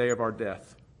to the day of our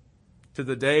death, to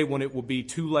the day when it will be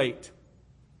too late.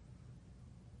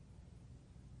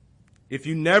 If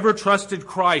you never trusted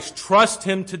Christ, trust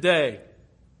Him today.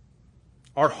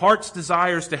 Our heart's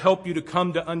desire is to help you to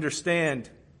come to understand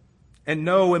and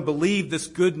know and believe this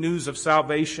good news of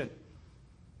salvation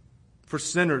for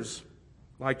sinners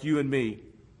like you and me.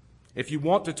 If you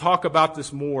want to talk about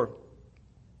this more,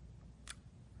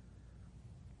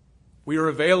 we are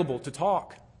available to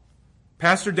talk.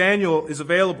 Pastor Daniel is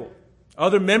available.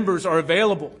 Other members are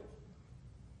available.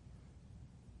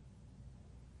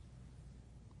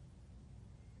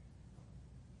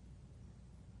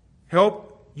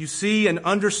 Help you see and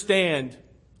understand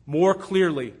more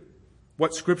clearly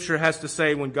what Scripture has to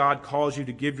say when God calls you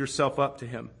to give yourself up to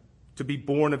Him, to be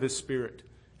born of His Spirit,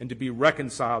 and to be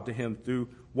reconciled to Him through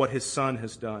what His Son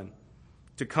has done,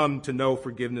 to come to know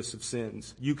forgiveness of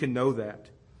sins. You can know that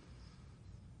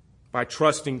by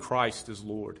trusting Christ as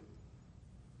Lord.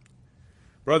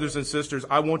 Brothers and sisters,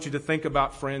 I want you to think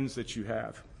about friends that you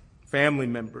have, family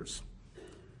members.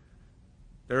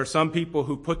 There are some people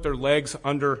who put their legs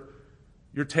under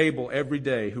your table every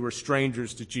day who are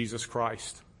strangers to Jesus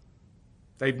Christ.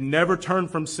 They've never turned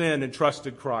from sin and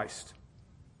trusted Christ.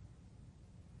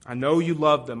 I know you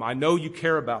love them. I know you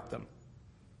care about them.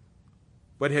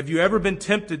 But have you ever been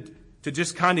tempted to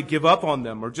just kind of give up on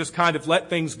them or just kind of let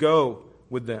things go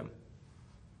with them?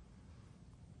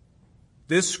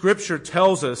 This Scripture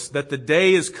tells us that the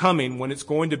day is coming when it's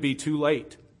going to be too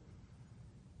late.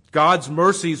 God's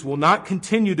mercies will not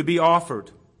continue to be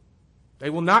offered. They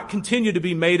will not continue to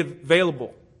be made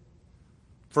available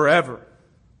forever.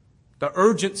 The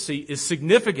urgency is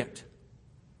significant.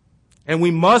 And we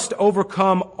must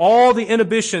overcome all the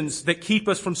inhibitions that keep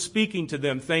us from speaking to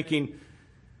them, thinking,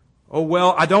 oh,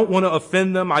 well, I don't want to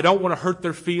offend them. I don't want to hurt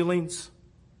their feelings.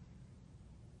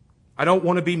 I don't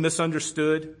want to be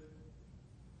misunderstood.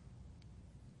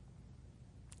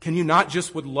 Can you not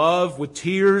just with love, with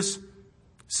tears,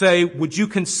 say, would you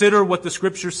consider what the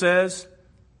Scripture says?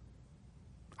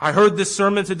 I heard this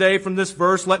sermon today from this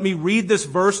verse. Let me read this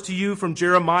verse to you from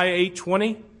Jeremiah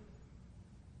 8:20.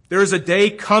 There is a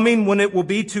day coming when it will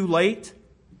be too late.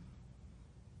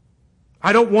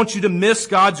 I don't want you to miss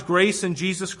God's grace in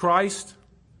Jesus Christ.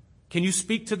 Can you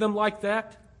speak to them like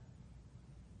that?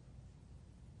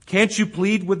 Can't you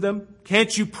plead with them?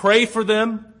 Can't you pray for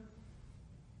them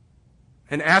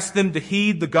and ask them to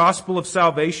heed the gospel of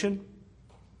salvation?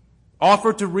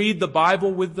 Offer to read the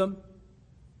Bible with them?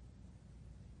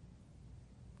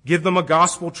 Give them a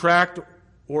gospel tract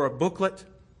or a booklet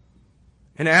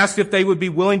and ask if they would be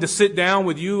willing to sit down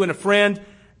with you and a friend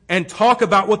and talk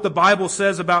about what the Bible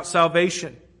says about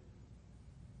salvation.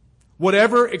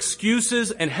 Whatever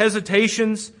excuses and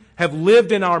hesitations have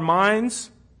lived in our minds,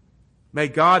 may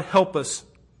God help us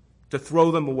to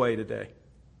throw them away today.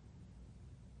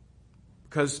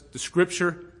 Because the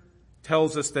Scripture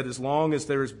tells us that as long as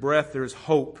there is breath, there is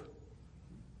hope.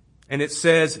 And it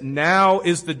says, now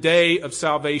is the day of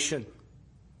salvation.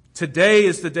 Today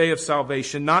is the day of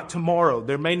salvation, not tomorrow.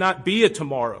 There may not be a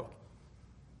tomorrow.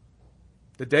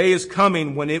 The day is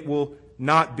coming when it will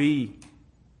not be.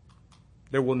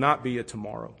 There will not be a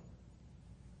tomorrow.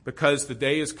 Because the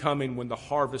day is coming when the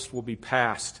harvest will be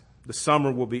past, the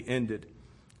summer will be ended,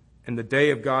 and the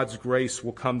day of God's grace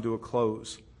will come to a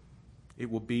close. It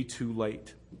will be too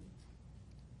late.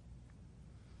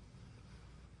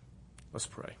 Let's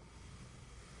pray.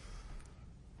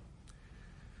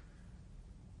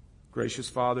 Gracious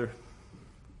Father,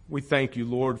 we thank you,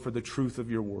 Lord, for the truth of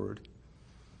your word.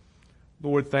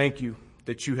 Lord, thank you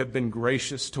that you have been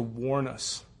gracious to warn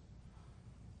us.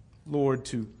 Lord,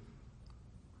 to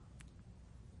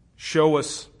show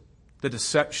us the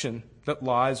deception that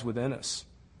lies within us.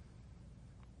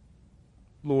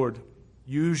 Lord,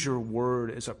 use your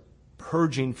word as a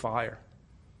purging fire.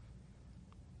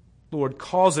 Lord,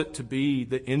 cause it to be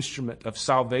the instrument of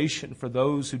salvation for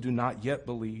those who do not yet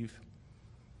believe.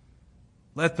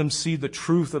 Let them see the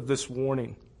truth of this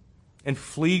warning and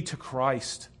flee to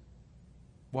Christ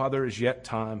while there is yet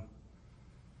time.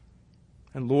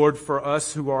 And Lord, for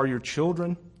us who are your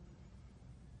children,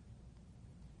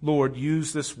 Lord,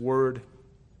 use this word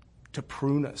to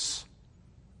prune us.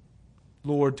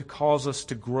 Lord, to cause us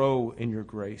to grow in your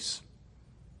grace.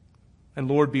 And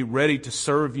Lord, be ready to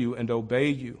serve you and obey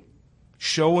you,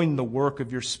 showing the work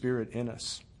of your Spirit in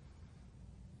us.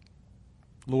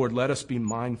 Lord, let us be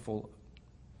mindful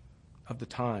of the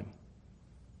time.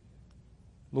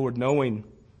 Lord, knowing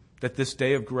that this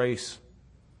day of grace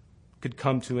could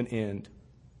come to an end.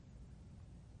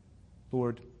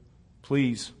 Lord,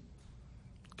 please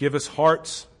give us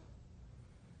hearts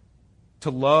to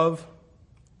love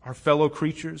our fellow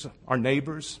creatures, our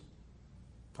neighbors,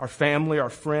 our family, our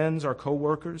friends, our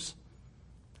co-workers.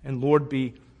 And Lord,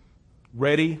 be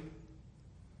ready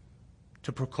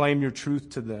to proclaim your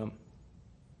truth to them.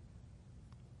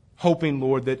 Hoping,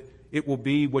 Lord, that it will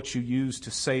be what you use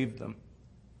to save them.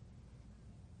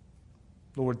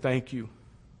 Lord, thank you.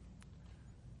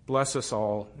 Bless us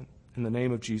all. In the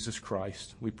name of Jesus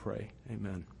Christ, we pray.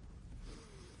 Amen.